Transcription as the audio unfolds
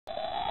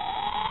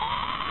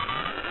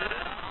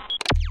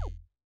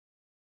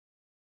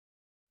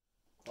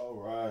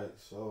Alright,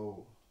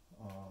 so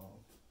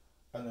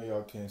I know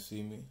y'all can't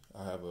see me.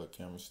 I have a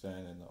camera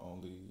stand, and the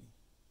only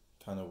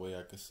kind of way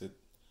I can sit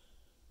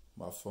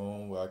my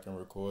phone where I can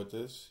record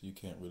this, you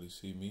can't really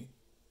see me.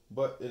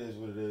 But it is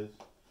what it is.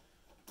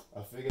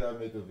 I figured I'd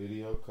make a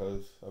video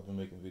because I've been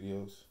making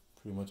videos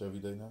pretty much every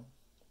day now.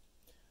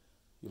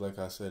 Like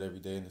I said, every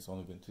day, and it's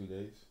only been 2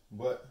 days.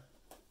 But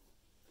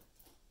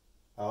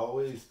I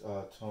always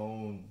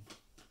tone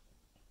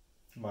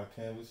my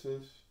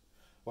canvases,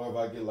 or if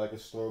I get like a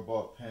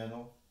store-bought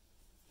panel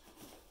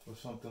or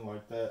something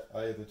like that,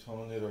 I either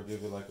tone it or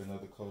give it like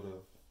another coat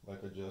of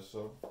like a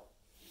gesso.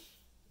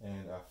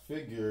 And I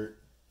figured,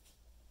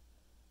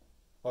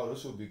 oh,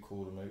 this would be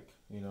cool to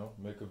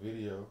make a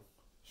video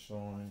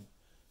showing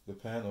the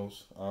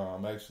panels.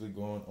 I'm actually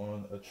going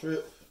on a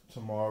trip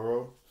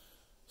tomorrow,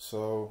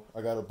 so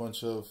I got a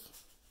bunch of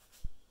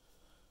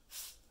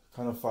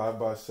kind of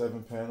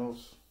 5x7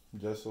 panels,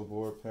 gesso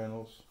board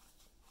panels.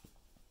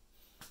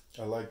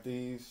 I like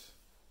these.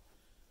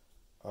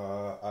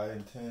 I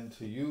intend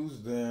to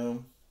use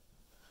them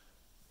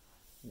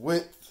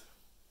with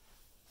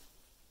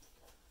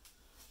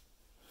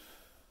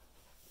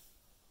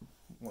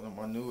one of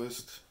my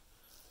newest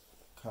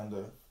kind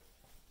of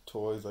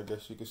toys, I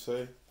guess you could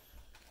say.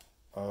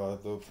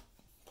 The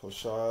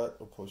Pochade,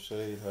 or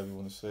Pochade, however you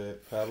want to say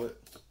it,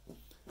 palette.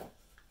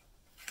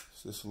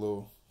 It's this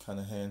little kind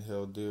of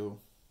handheld deal.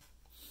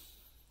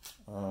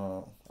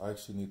 I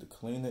actually need to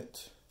clean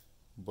it,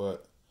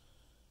 but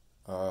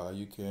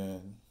you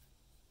can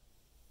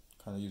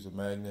kind of use a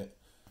magnet,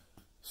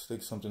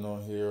 stick something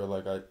on here, or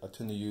like I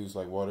tend to use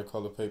like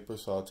watercolor paper,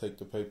 so I'll take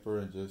the paper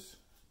and just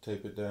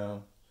tape it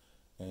down,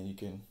 and you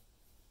can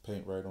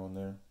paint right on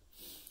there.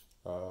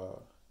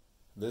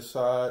 This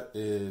side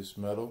is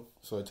metal,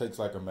 so it takes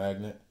like a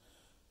magnet.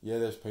 Yeah,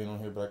 there's paint on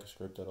here, but I can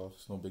scrape that off.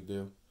 It's no big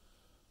deal.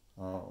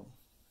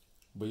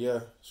 But yeah,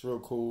 it's real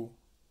cool.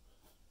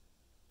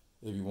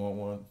 If you want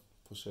one,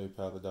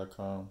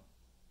 PochadePalette.com.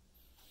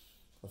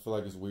 I feel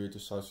like it's weird to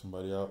shout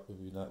somebody out if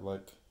you're not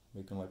like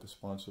making like a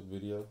sponsored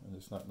video, and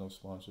it's not no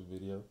sponsored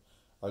video.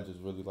 I just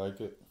really like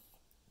it.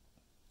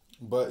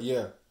 But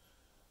yeah,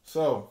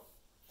 so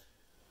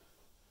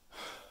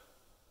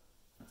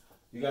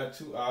you got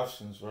two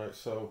options, right?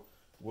 So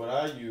what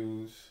I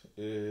use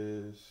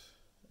is,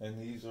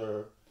 and these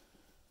are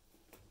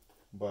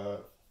by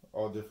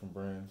all different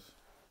brands.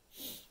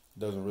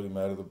 Doesn't really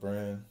matter the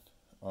brand,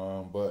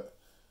 but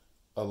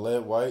a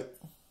lead white,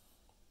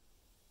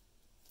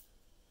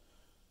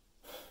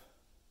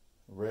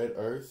 Red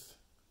Earth.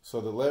 So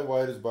the lead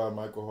white is by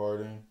Michael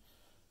Harding.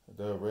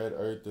 The Red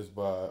Earth is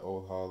by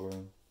Old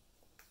Holland.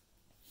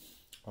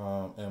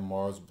 And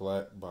Mars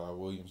Black by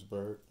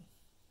Williamsburg.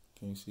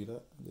 Can you see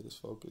that? Did it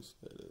focus?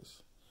 There it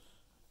is.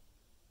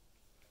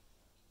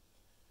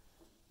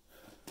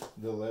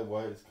 The lead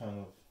white is kind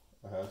of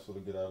a hassle to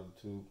get out of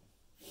the tube.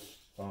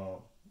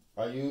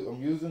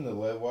 I'm using the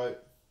lead white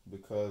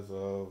because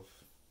of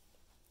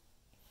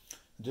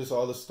just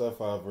all the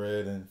stuff I've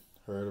read and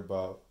heard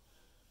about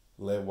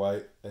lead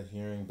white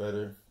adhering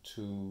better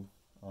to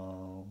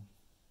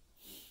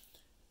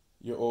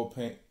your oil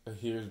paint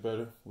adheres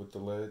better with the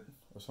lead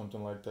or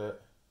something like that.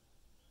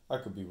 I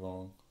could be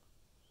wrong.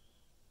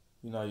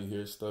 You know how you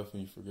hear stuff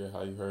and you forget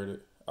how you heard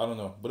it. I don't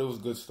know, but it was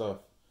good stuff.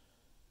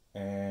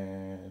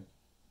 And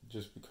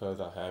just because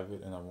I have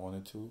it and I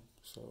wanted to,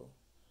 so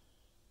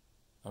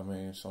I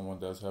mean, if someone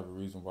does have a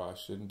reason why I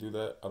shouldn't do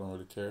that, I don't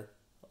really care.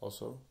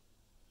 Also,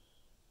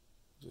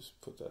 just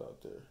put that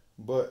out there.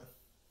 But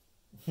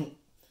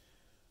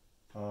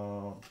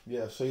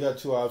yeah, so you got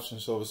two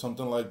options. So with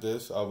something like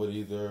this, I would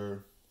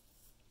either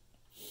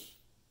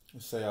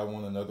say I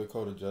want another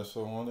coat of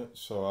gesso on it,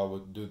 so I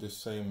would do this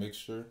same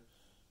mixture,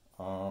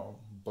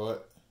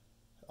 but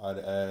I'd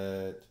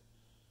add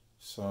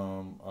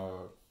some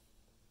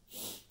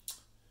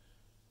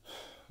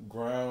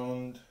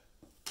ground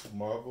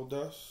marble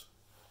dust,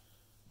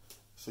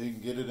 so you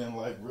can get it in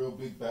like real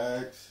big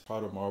bags.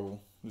 Powder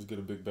marble, just get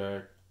a big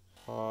bag.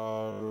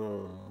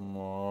 Powder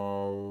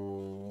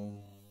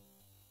marble.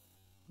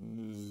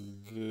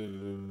 Just get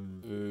a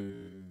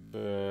big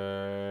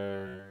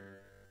bag.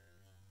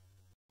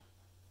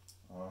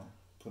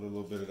 Put a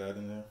little bit of that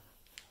in there,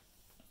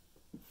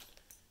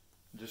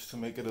 just to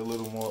make it a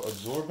little more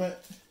absorbent,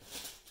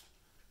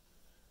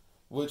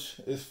 which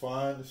is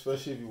fine,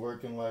 especially if you're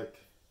working like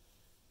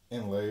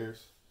in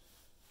layers.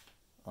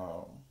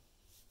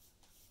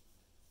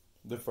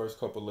 The first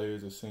couple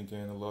layers will sink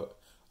in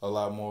a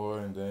lot more,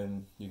 and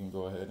then you can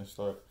go ahead and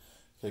start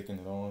taking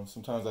it on.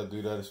 Sometimes I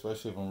do that,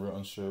 especially if I'm real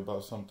unsure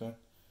about something,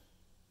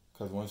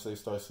 because once they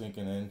start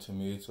sinking in, to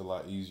me, it's a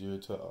lot easier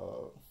to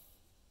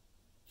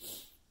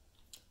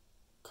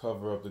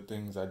cover up the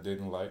things I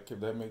didn't like, if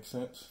that makes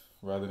sense,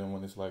 rather than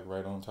when it's like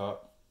right on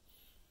top.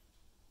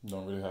 You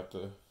don't really have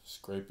to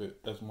scrape it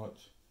as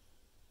much.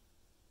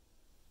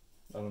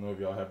 I don't know if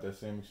y'all have that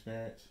same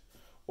experience,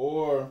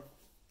 or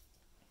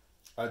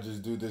I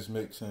just do this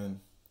mix and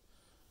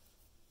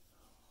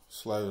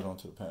slide it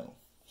onto the panel.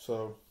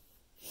 So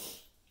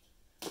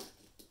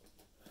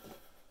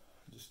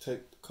just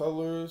take the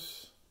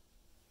colors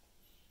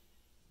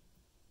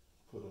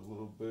put a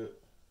little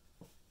bit,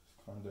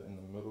 kind of in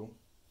the middle,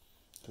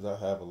 because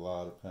I have a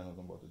lot of panels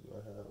I'm about to do.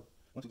 I have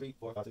 1, 2, 3,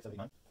 4, 5, 6, 7, 8,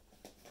 9.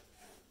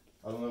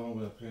 I don't know if I'm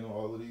going to paint on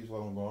all of these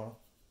while I'm gone.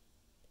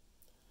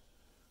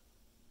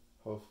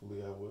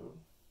 Hopefully I will.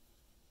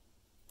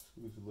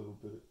 Squeeze a little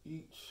bit of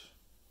each.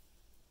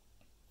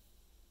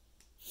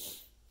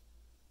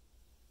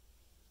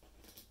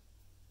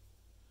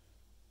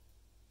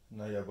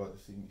 Now y'all about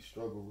to see me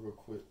struggle real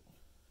quick,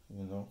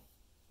 you know.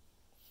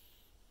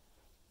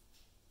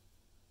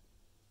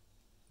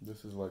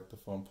 This is like the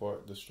fun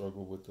part, the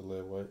struggle with the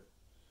lead white.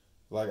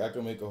 Like I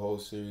can make a whole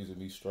series of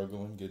me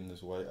struggling, getting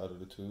this white out of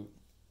the tube.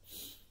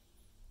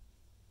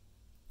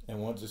 And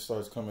once it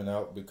starts coming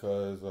out,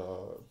 because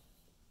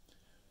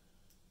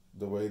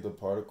the way the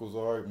particles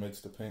are, it makes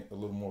the paint a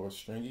little more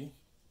stringy.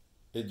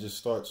 It just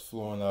starts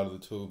flowing out of the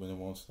tube and it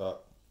won't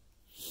stop.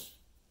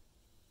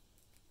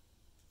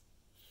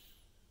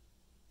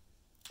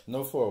 I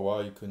know for a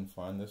while you couldn't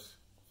find this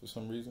for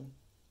some reason.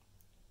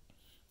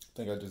 I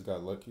think I just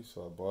got lucky,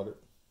 so I bought it.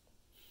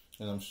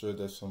 And I'm sure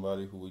there's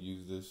somebody who would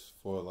use this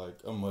for like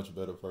a much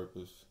better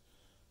purpose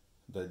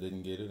that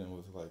didn't get it and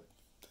was like,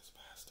 this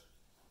bastard,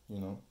 you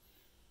know.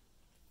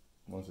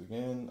 Once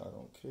again, I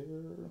don't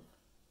care.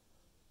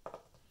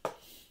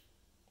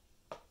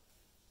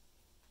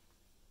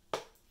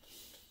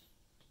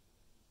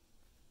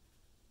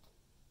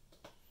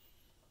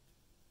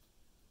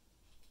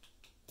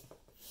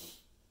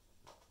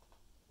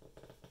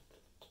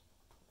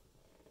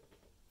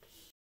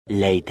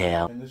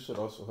 Later. And this should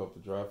also help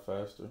it dry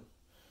faster.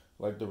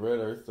 Like the red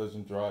earth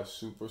doesn't dry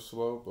super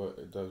slow,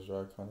 but it does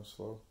dry kind of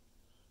slow.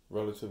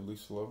 Relatively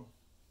slow.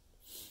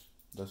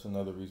 That's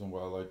another reason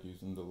why I like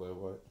using the lead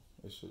white.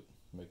 It should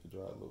make it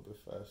dry a little bit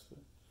faster.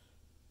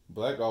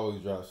 Black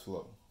always dries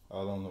slow.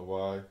 I don't know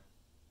why.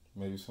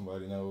 Maybe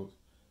somebody knows.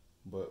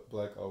 But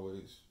black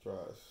always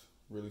dries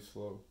really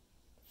slow.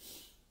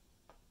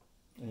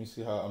 And you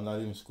see how I'm not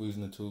even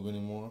squeezing the tube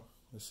anymore?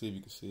 Let's see if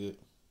you can see it.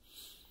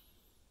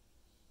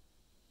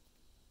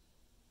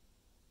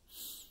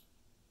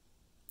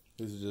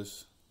 It's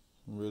just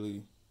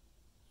really,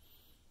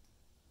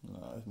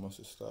 nah, it must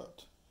have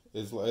stopped.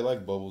 It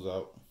like bubbles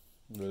out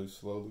really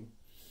slowly.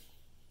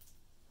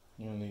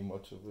 You don't need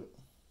much of it.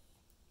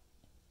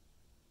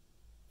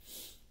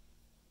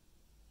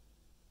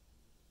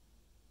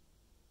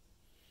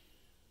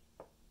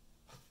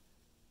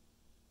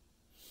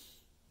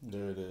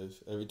 There it is.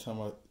 Every time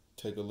I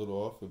take a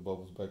little off, it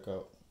bubbles back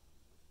out.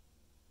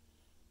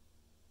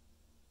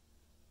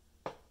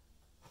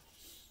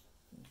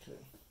 Okay.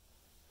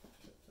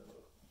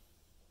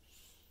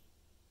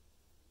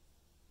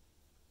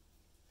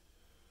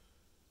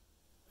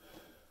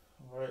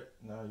 Alright,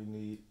 now you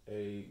need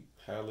a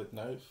palette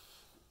knife.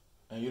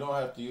 And you don't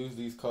have to use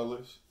these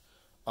colors.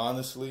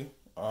 Honestly,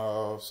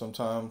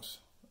 sometimes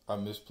I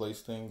misplace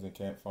things and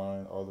can't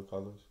find all the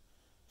colors.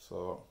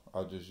 So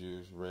I'll just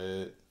use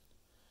red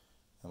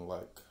and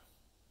like,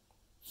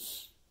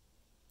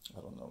 I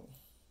don't know,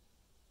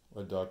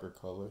 a darker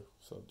color.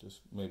 So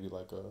just maybe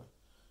like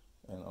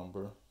an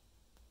umber.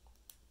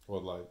 Or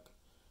like,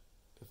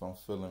 if I'm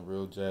feeling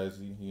real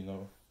jazzy, you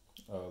know,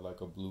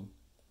 like a blue.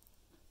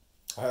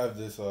 I have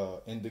this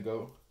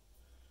indigo,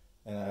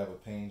 and I have a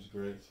Payne's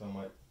Gray, so I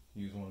might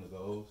use one of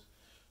those.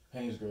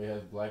 Payne's Gray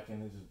has black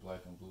in it, it's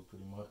black and blue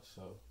pretty much,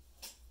 so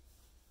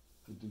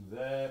could do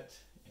that.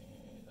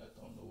 And I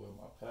don't know where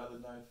my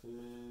palette knife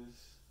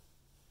is,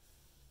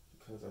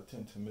 because I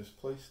tend to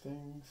misplace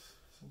things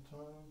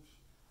sometimes.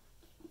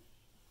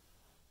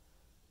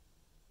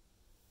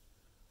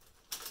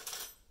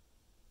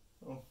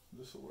 Oh,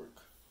 this will work.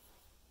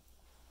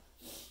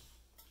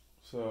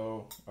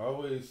 So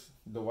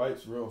the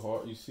white's real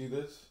hard. You see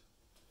this?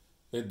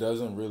 It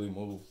doesn't really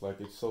move. Like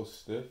it's so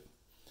stiff.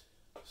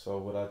 So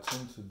what I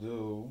tend to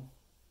do,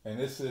 and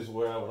this is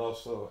where I would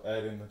also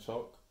add in the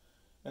chalk.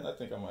 And I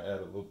think I might add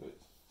a little bit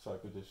so I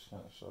could just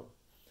kind of show.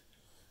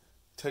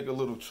 Take a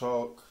little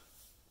chalk,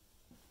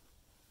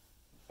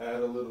 add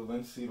a little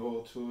linseed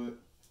oil to it.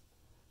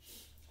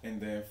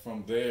 And then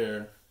from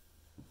there,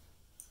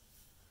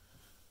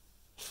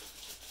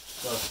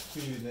 start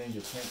feeding in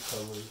your paint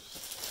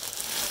colors.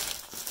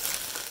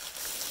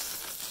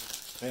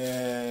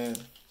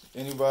 And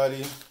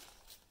anybody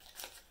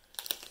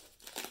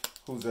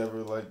who's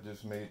ever like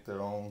just made their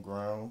own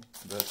ground,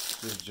 that's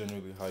just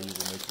generally how you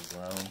would make a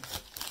ground.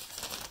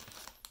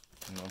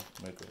 You know,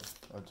 make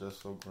a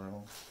gesso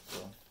ground.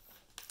 So,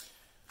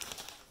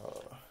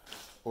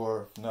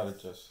 or not a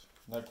gesso,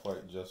 not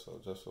quite gesso.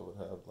 Gesso would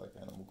have like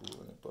animal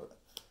glue in it, but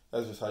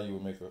that's just how you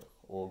would make a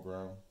oil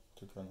ground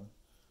to kind of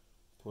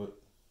put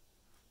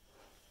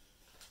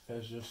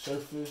as your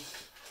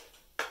surface.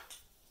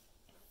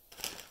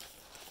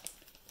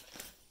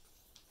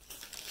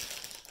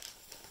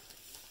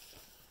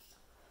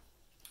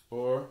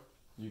 Or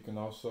you can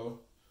also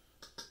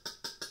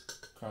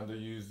kind of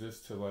use this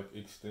to like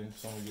extend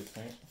some of your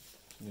paint,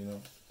 you know.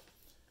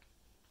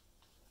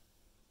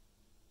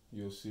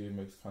 You'll see it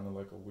makes kind of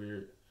like a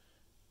weird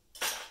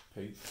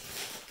paste.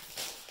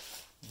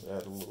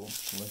 Add a little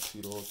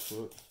linseed oil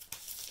to it.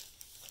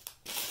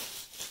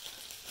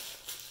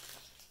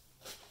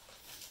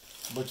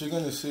 But you're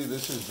gonna see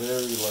this is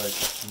very like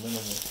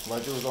minimal.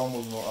 Like there was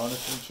almost no,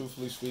 honestly,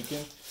 truthfully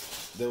speaking,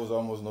 there was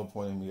almost no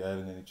point in me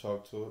adding any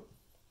chalk to it,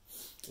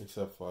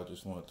 except for I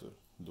just wanted to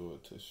do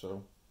it to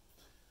show.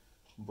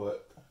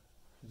 But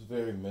it's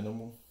very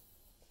minimal,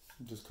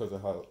 just because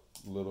of how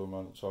little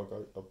amount of chalk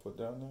I put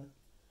down there.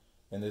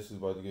 And this is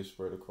about to get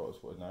spread across,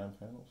 what, 9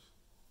 panels?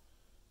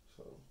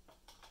 So,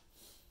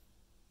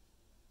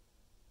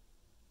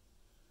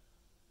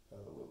 add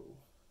a little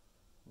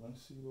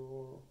linseed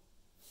oil.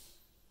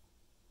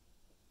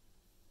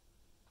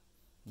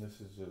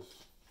 This is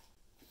just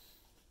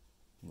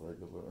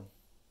regular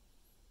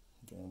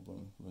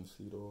gambling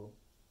linseed oil.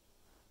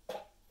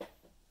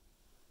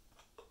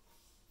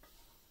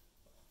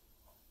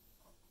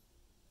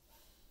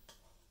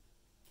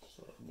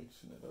 Start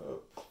mixing it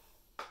up.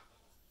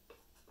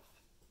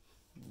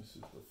 And this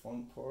is the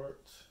fun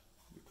part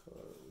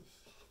because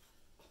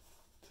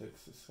it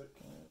takes a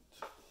second.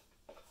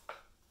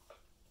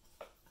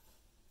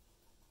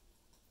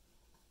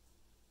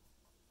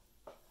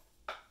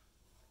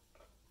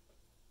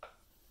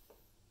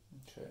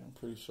 Okay, I'm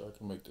pretty sure I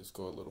can make this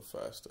go a little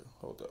faster.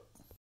 Hold up.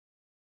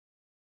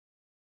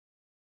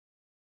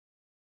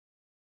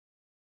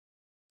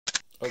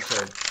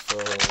 Okay, so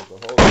the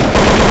whole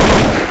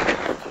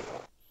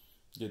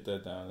get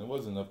that down. It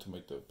wasn't enough to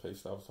make the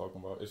paste I was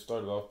talking about. It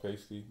started off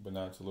pasty, but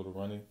now it's a little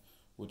runny,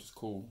 which is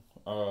cool.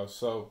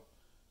 So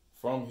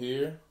from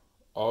here,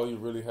 all you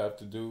really have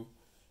to do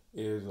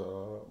is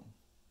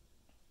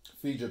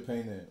feed your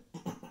paint in.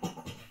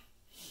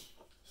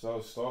 So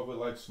start with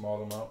like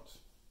small amounts.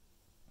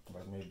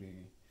 Like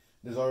maybe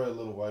there's already a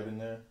little white in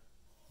there.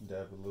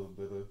 Dab a little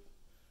bit of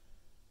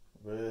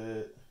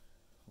red,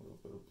 a little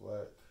bit of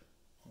black,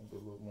 maybe a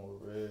little more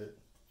red.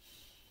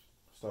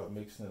 Start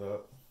mixing it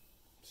up.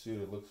 See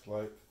what it looks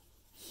like.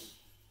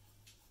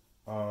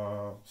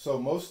 So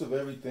most of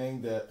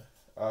everything that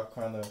I've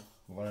kind of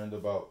learned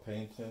about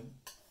painting,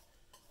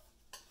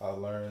 I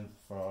learned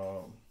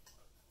from,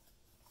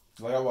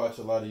 like I watch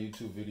a lot of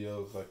YouTube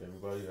videos like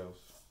everybody else.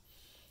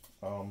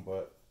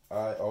 But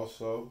I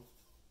also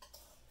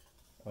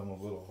I'm a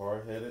little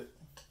hard-headed,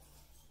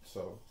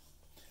 so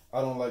I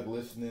don't like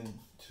listening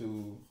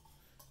to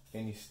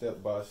any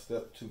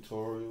step-by-step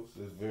tutorials.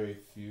 There's very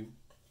few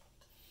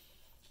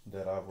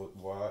that I would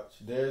watch.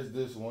 There's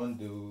this one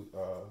dude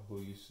who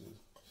used to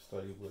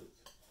study with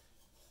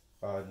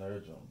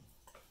Nerdrum,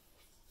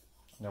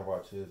 and I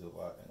watch his a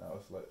lot, and I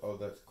was like, oh,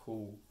 that's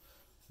cool,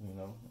 you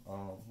know.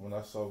 When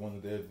I saw one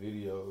of their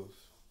videos,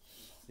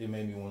 it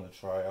made me want to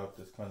try out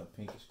this kind of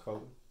pinkish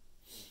color.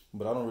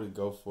 But I don't really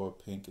go for a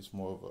pink. It's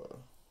more of a,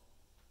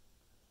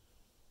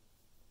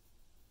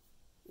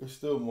 it's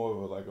still more of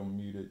a, like a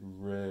muted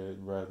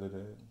red rather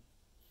than,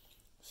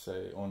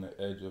 say, on the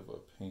edge of a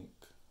pink,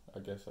 I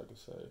guess I could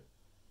say.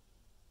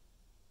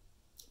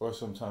 Or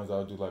sometimes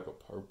I'll do like a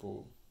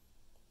purple.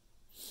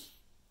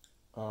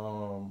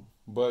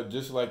 But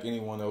just like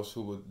anyone else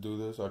who would do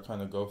this, I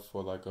kind of go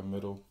for like a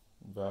middle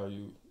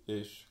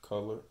value-ish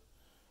color.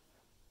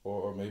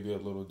 Or maybe a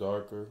little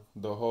darker.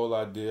 The whole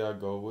idea I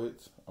go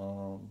with,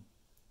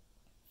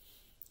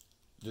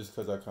 just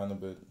because I kind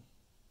of been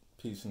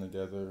piecing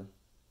together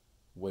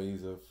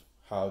ways of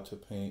how to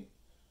paint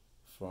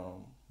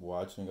from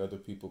watching other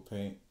people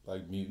paint,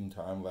 like muting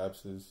time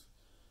lapses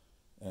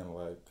and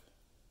like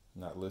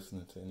not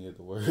listening to any of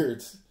the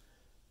words,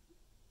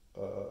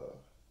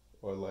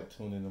 or like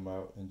tuning them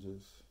out and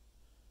just,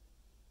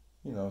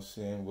 you know,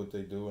 seeing what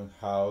they do and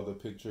how the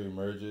picture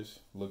emerges,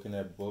 looking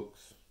at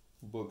books.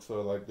 Books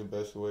are like the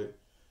best way.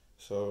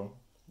 So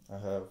I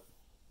have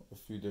a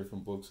few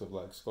different books of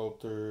like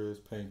sculptors,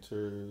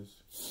 painters,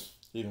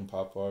 even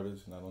pop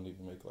artists, and I don't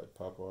even make like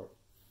pop art.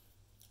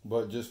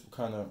 But just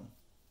kind of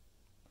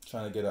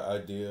trying to get an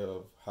idea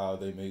of how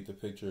they made the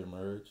picture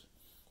emerge.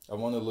 I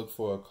want to look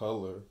for a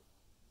color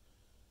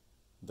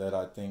that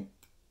I think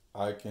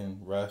I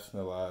can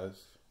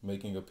rationalize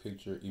making a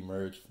picture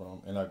emerge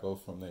from, and I go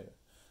from there.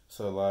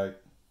 So like,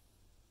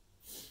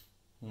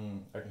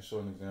 I can show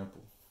an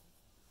example.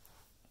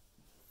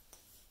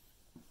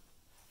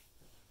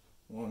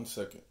 1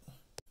 second.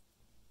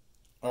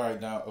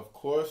 Alright, now of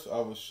course I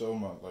will show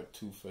my like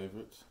 2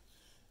 favorites,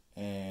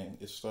 and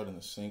it's starting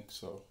to sink,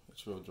 so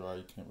it's real dry,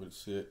 you can't really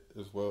see it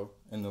as well,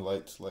 and the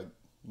light's like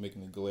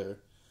making it glare.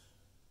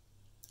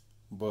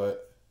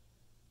 But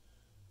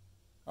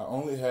I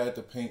only had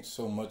to paint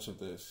so much of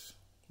this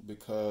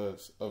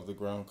because of the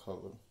ground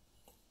color,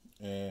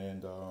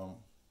 and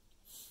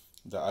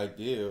the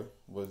idea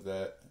was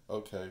that,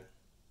 okay,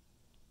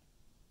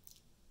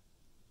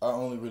 I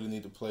only really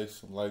need to place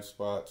some light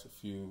spots, a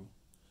few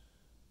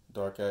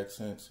dark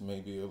accents,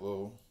 maybe a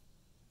little,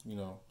 you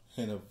know,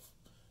 hint of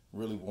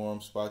really warm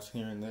spots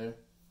here and there.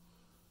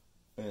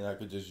 And I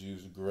could just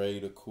use gray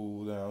to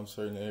cool down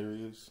certain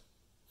areas.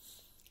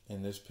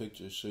 And this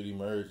picture should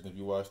emerge. And if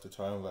you watch the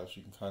time lapse,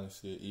 you can kind of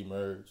see it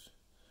emerge.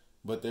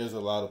 But there's a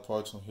lot of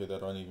parts on here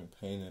that aren't even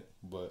painted,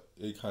 but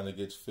it kind of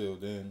gets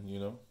filled in, you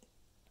know.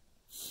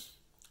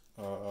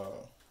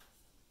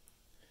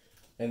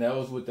 And that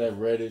was with that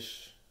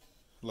reddish,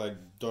 like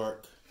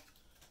dark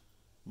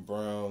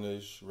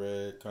brownish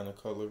red kind of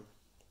color.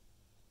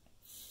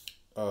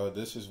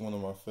 This is one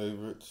of my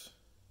favorites.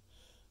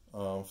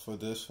 For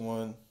this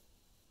one,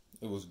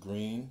 it was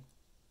green.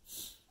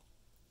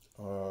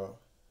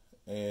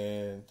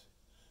 And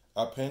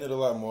I painted a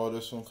lot more of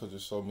this one because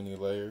there's so many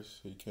layers.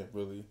 So you can't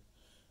really,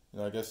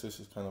 I guess this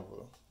is kind of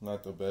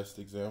not the best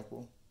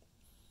example.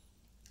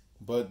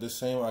 But the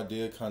same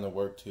idea kind of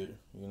worked here,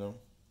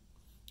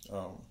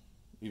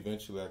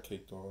 Eventually I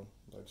kicked on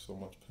like so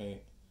much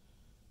paint.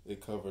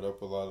 It covered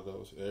up a lot of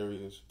those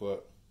areas,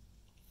 but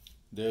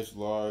there's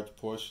large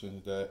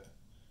portions that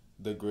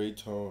the gray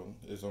tone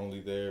is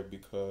only there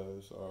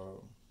because,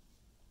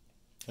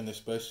 and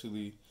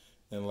especially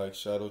in like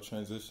shadow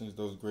transitions,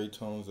 those gray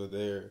tones are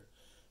there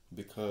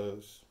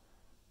because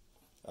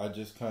I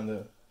just kind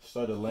of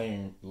started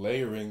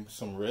layering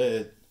some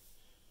red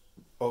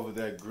over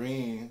that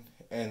green,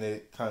 and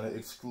it kind of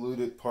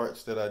excluded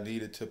parts that I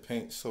needed to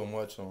paint so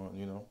much on,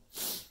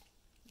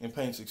 And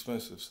paint's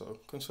expensive, so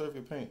conserve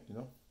your paint,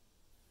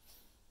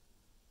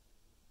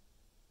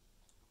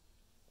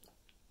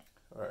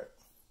 All right.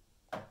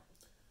 I'm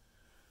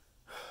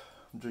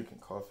drinking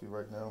coffee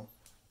right now.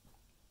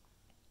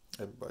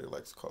 Everybody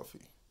likes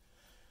coffee.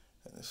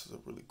 And this is a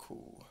really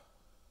cool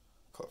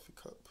coffee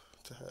cup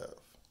to have.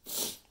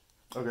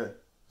 Okay,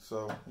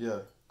 so yeah,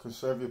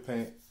 conserve your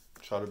paint.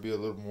 Try to be a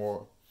little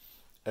more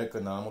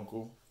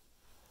economical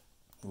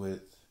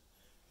with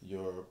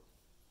your,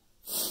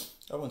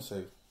 I wouldn't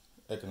say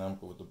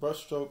economical with the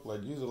brush stroke,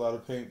 like use a lot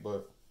of paint,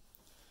 but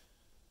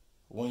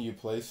when you're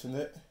placing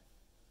it,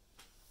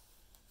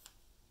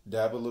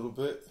 dab a little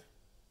bit,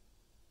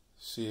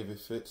 see if it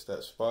fits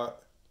that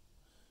spot.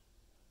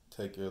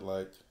 Take your,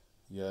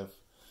 you have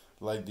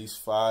like these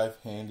 5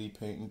 handy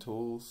painting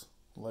tools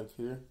like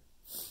here,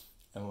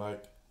 and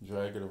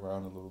drag it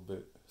around a little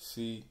bit.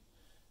 See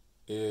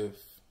if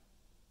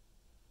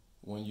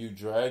when you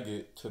drag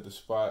it to the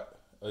spot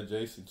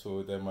adjacent to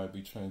it that might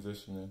be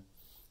transitioning,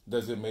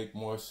 does it make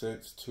more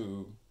sense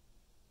to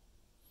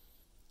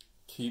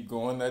keep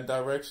going that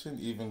direction,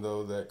 even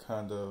though that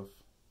kind of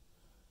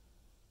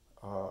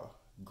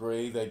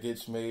gray that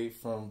gets made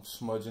from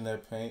smudging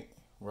that paint,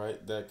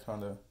 right? That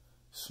kind of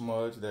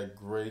smudge, that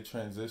gray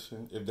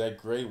transition. If that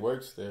gray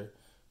works there,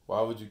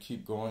 why would you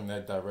keep going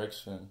that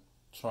direction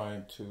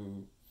trying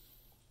to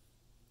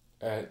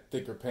add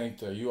thicker paint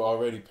there? You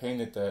already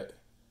painted that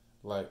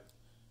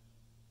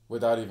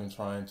without even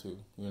trying to,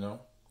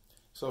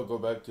 So go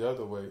back the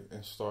other way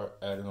and start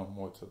adding on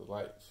more to the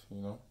lights,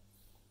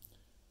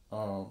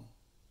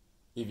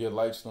 If your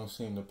lights don't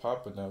seem to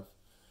pop enough,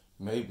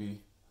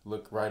 maybe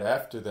look right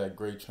after that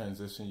gray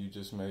transition you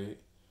just made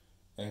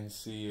and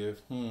see if,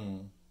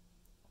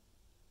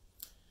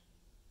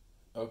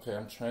 okay,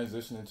 I'm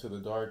transitioning to the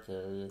dark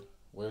area.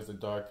 Where's the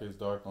darkest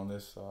dark on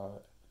this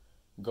side?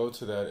 Go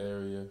to that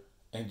area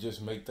and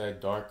just make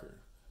that darker.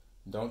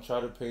 Don't try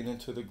to paint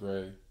into the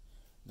gray.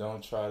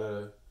 Don't try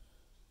to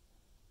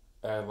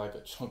add like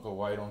a chunk of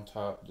white on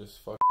top.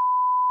 Just fuck.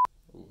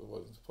 Ooh, I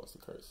wasn't supposed to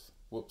curse.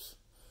 Whoops.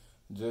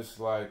 Just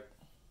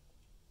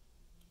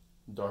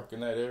darken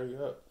that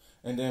area up.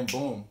 And then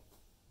boom,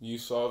 you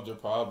solved your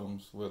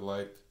problems with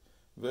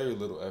very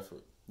little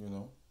effort,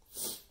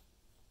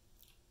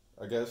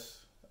 I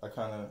guess I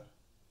kind of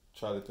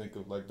try to think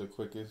of the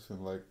quickest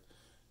and the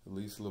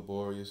least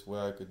laborious way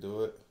I could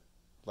do it,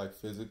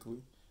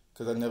 physically,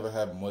 because I never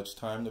have much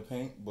time to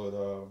paint, but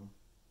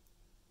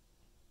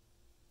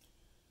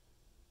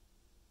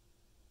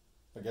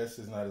I guess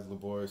it's not as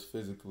laborious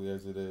physically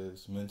as it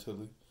is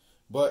mentally,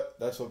 but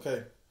that's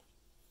okay,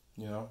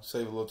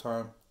 save a little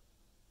time.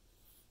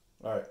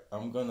 All right,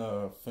 I'm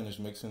gonna finish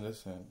mixing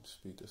this and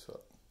speed this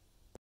up.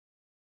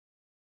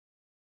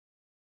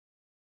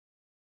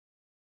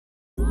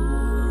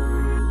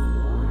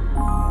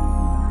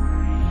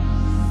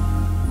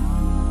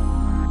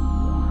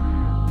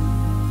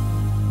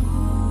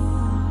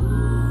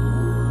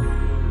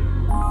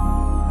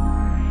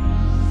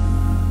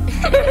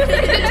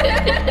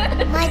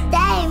 My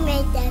daddy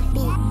made that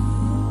beat.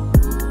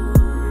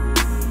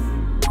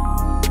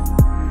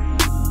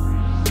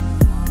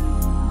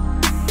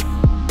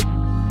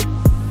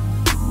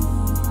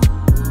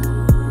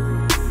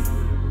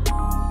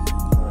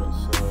 Alright,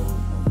 so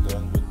I'm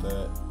done with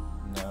that.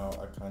 Now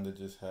I kind of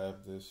just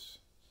have this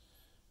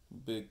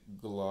big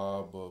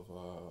glob of,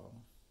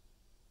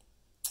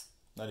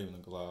 not even a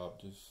glob,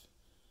 just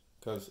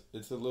because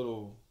it's a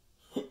little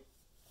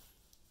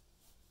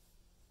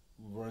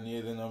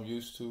runnier than I'm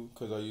used to,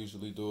 because I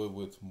usually do it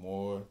with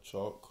more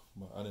chalk,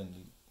 but I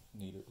didn't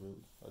need it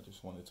really. I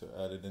just wanted to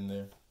add it in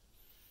there.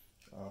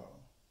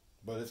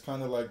 But it's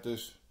kind of like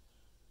this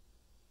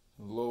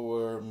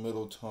lower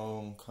middle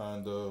tone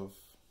kind of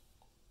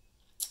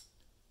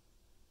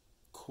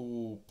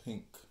cool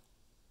pink,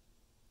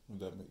 if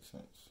that makes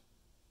sense.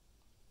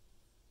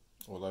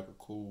 Or like a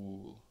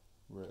cool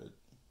red.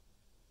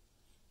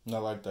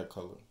 Not like that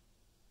color.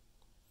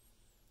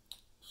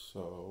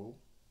 So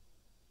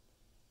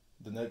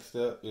the next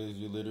step is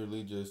you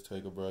literally just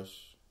take a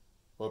brush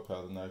or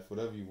palette knife,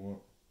 whatever you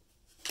want,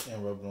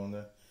 and rub it on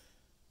there.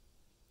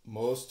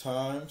 Most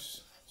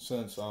times,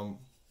 since I'm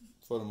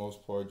for the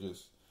most part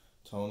just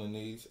toning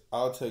these,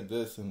 I'll take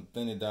this and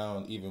thin it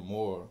down even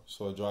more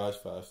so it dries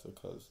faster.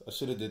 Cause I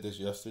should have did this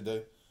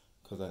yesterday,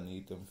 cause I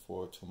need them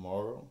for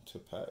tomorrow to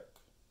pack.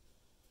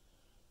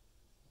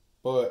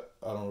 But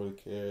I don't really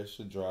care. It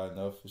should dry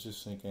enough. It should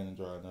sink in and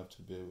dry enough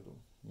to be able to,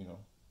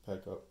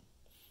 pack up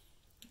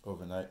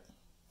overnight.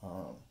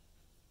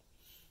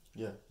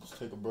 Yeah, just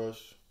take a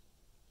brush,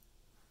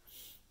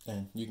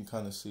 and you can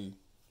kind of see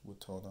what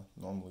tone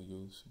I normally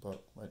use.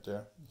 But right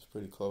there, it's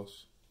pretty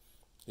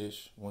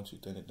close-ish once you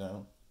thin it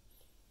down.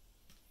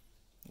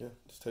 Yeah,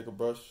 just take a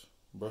brush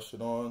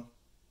it on,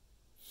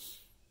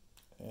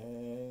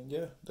 and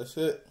yeah, that's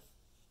it.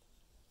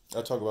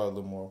 I'll talk about it a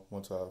little more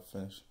once I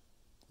finish.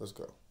 Let's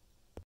go.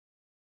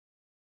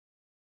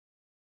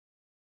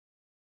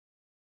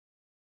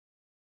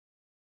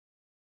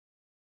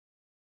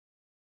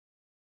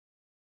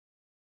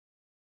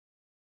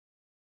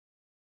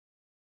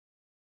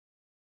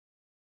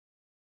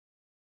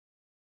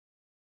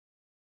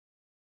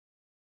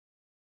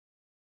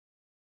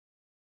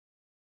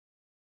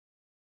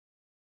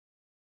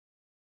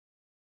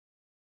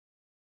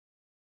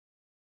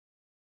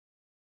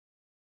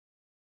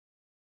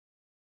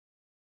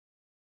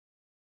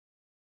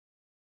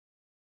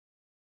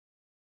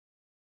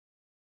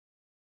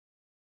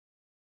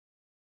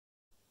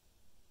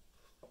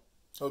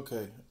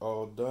 Okay,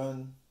 all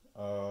done.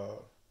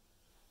 So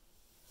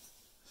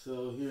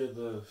here are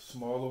the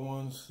smaller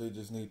ones. They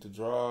just need to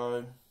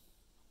dry.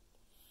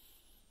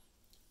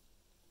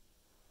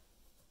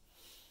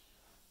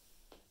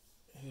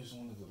 Here's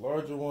one of the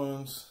larger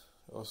ones.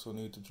 Also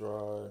need to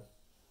dry.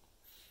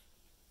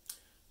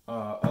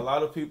 A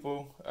lot of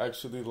people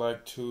actually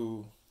like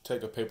to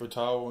take a paper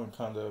towel and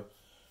kind of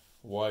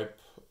wipe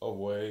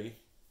away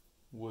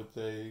what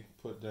they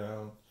put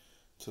down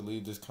to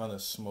leave this kind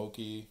of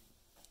smoky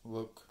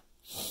look.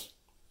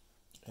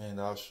 And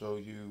I'll show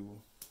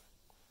you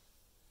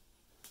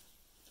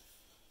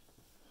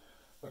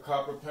a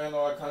copper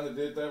panel I kind of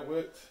did that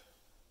with.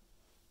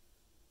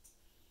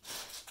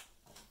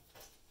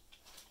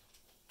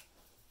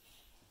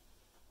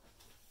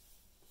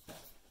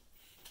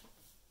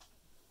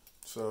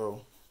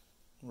 So,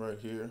 right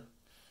here,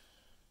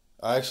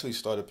 I actually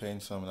started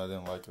painting some and I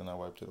didn't like it and I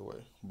wiped it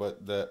away.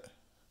 But that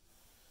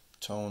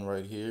tone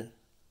right here,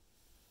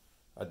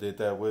 I did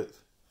that with.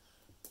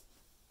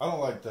 I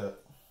don't like that.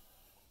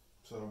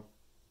 So,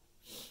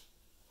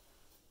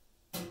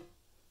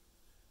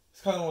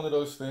 it's kind of one of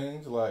those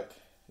things like,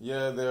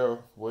 yeah, there are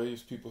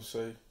ways people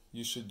say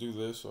you should do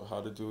this or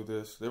how to do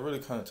this. They're really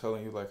kind of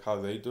telling you like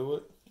how they do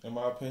it, in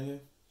my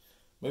opinion.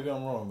 Maybe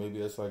I'm wrong. Maybe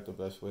that's like the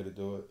best way to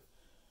do it.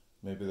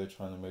 Maybe they're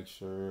trying to make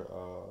sure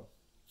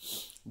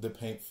the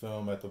paint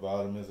film at the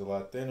bottom is a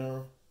lot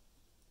thinner.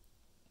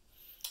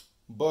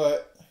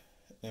 But,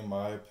 in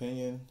my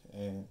opinion,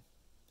 and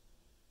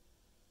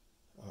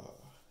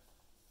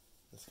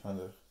that's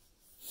kind of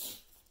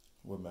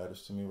what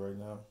matters to me right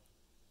now.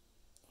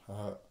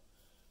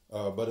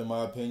 But in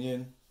my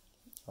opinion,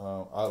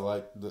 I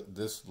like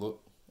this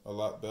look a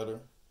lot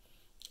better.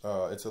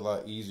 It's a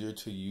lot easier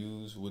to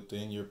use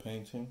within your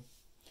painting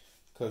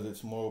because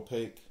it's more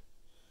opaque.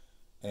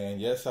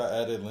 And yes,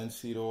 I added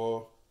linseed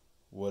oil,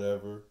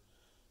 whatever,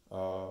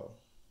 but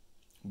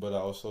I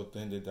also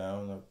thinned it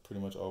down. I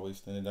pretty much always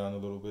thin it down a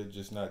little bit,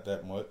 just not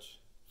that much.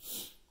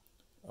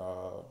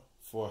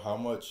 For how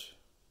much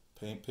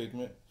paint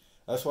pigment?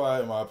 That's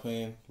why, in my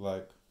opinion,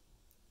 like,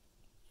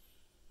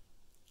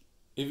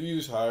 if you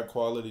use higher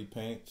quality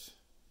paints,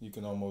 you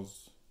can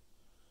almost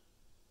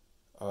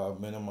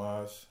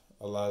minimize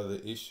a lot of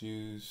the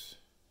issues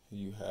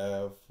you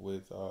have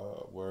with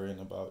worrying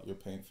about your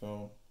paint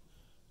film.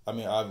 I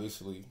mean,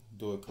 obviously,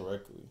 do it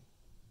correctly.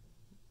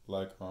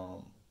 Like,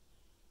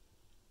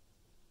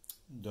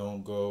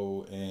 don't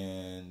go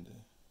and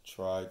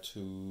try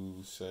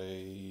to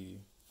say,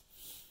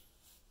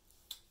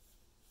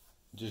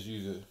 just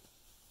use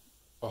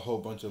a whole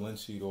bunch of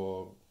linseed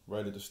oil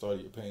right at the start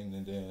of your painting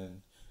and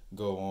then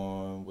go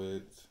on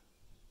with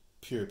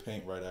pure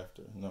paint right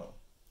after. No.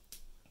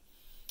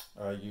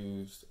 I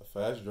used a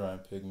fast drying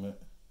pigment,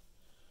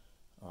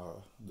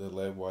 the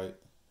lead white.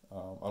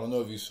 I don't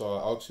know if you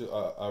saw,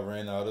 I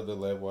ran out of the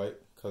lead white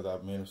because I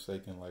made a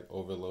mistake and like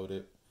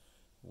overloaded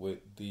with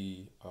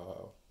the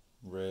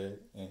red,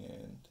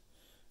 and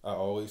I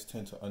always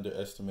tend to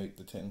underestimate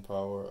the tinting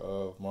power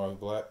of Mars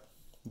Black,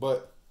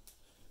 but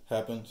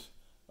happens.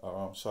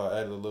 So I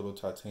added a little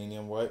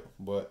titanium white,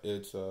 but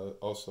it's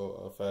also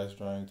a fast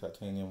drying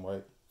titanium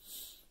white.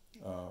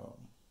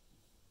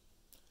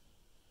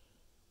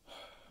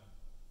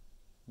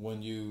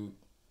 When you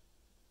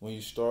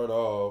start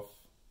off,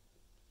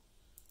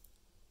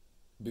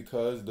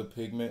 because the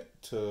pigment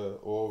to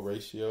oil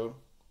ratio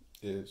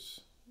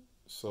is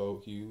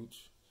so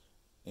huge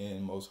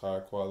in most high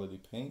quality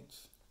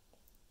paints,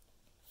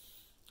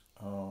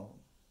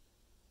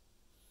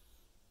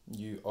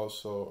 you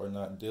also are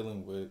not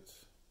dealing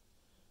with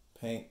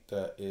paint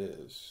that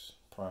is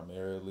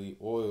primarily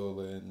oil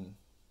and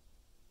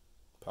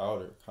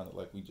powder, kind of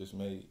like we just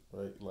made,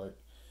 right? Like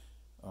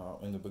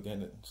in the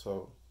beginning.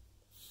 So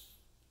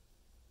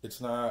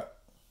it's not,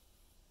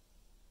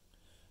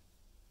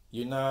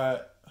 you're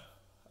not,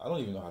 I don't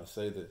even know how to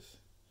say this.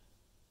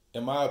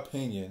 In my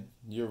opinion,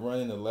 you're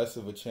running a less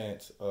of a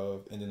chance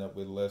of ending up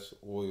with less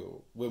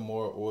oil, with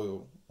more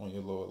oil on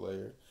your lower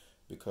layer,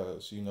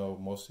 because you know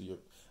most of your,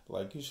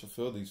 like, you should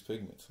feel these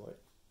pigments, like,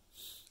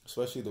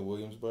 especially the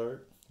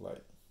Williamsburg,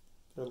 like,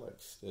 they're like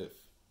stiff.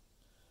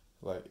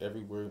 Like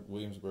every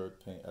Williamsburg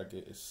paint I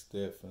get is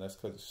stiff, and that's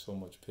because there's so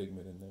much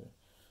pigment in there.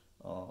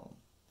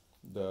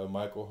 The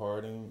Michael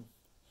Harding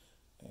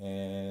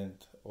and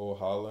Old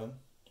Holland,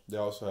 they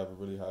also have a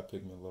really high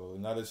pigment load.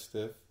 Not as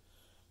stiff,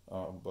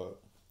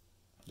 but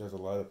there's a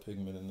lot of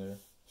pigment in there.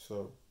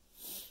 So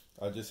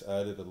I just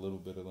added a little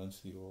bit of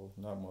linseed oil,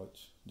 not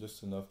much,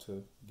 just enough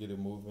to get it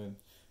moving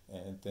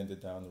and thinned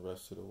it down the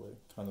rest of the way.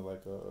 Kind of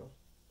like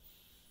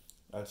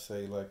I'd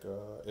say like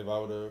if I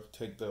were to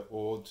take the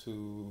oil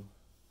to,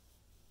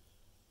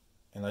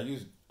 and I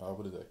use,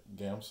 what is that,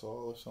 Gamsol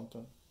or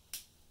something?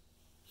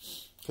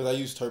 Because I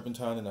used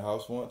turpentine in the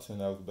house once,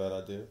 and that was a bad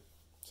idea.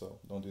 So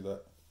don't do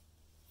that.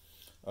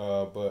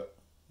 But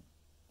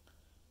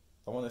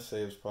I want to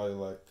say it's probably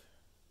like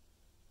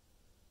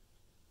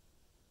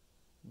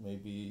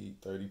maybe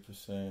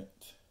 30%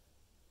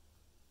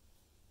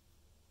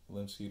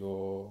 linseed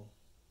oil,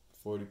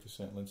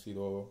 40% linseed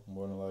oil,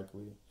 more than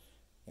likely,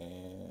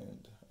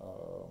 and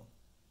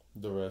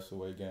the rest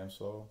away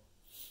Gamsol,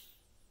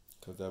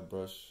 because that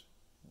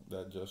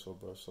gesso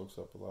brush soaks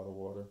up a lot of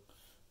water.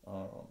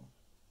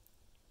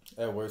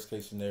 At worst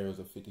case scenario is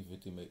a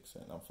 50-50 mix,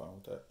 and I'm fine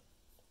with that.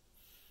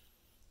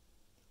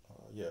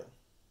 Yeah.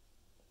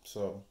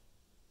 So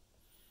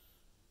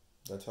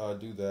that's how I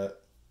do that.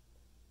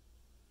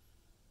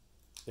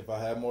 If I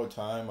had more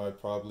time, I would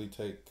probably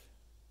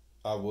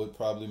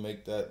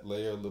make that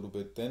layer a little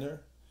bit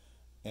thinner,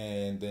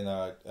 and then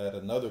I'd add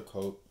another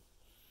coat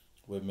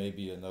with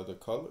maybe another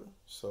color.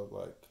 So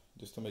like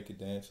just to make it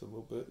dance a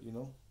little bit, you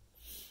know.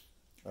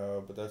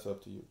 But that's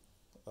up to you.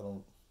 I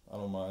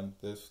don't mind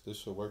this. This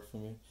should work for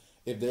me.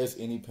 If there's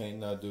any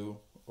painting I do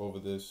over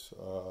this,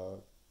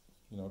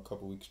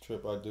 couple weeks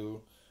trip I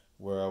do,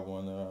 where I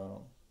want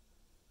to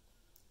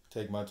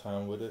take my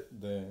time with it,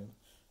 then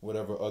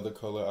whatever other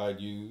color I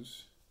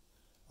use,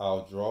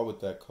 I'll draw with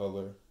that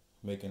color,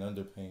 make an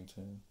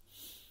underpainting,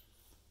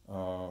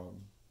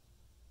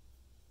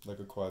 like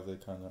a quasi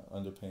kind of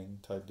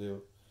underpainting type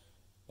deal,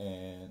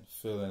 and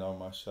fill in all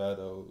my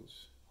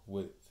shadows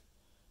with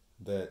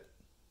that,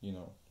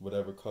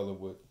 whatever color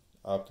would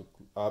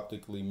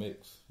optically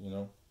mix,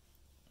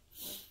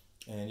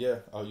 and yeah,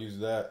 I'll use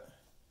that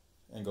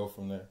and go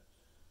from there.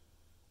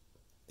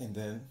 And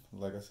then,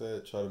 like I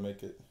said, try to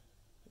make it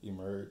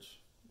emerge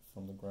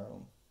from the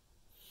ground.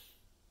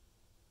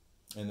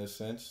 In a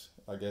sense,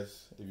 I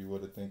guess, if you were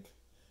to think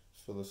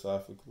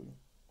philosophically,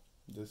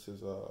 this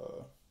is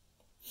a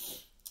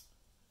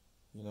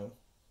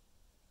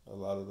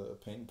lot of the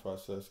painting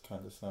process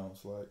kind of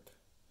sounds like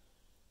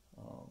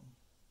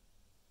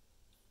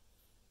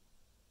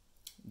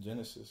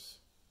Genesis,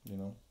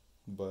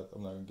 but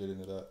I'm not gonna get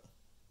into that.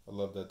 I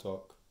love that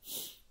talk.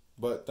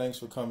 But thanks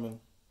for coming,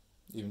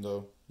 even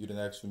though you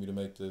didn't ask for me to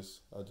make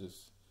this. I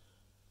just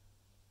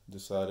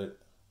decided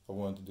I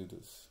wanted to do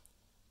this.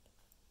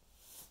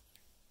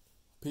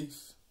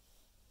 Peace.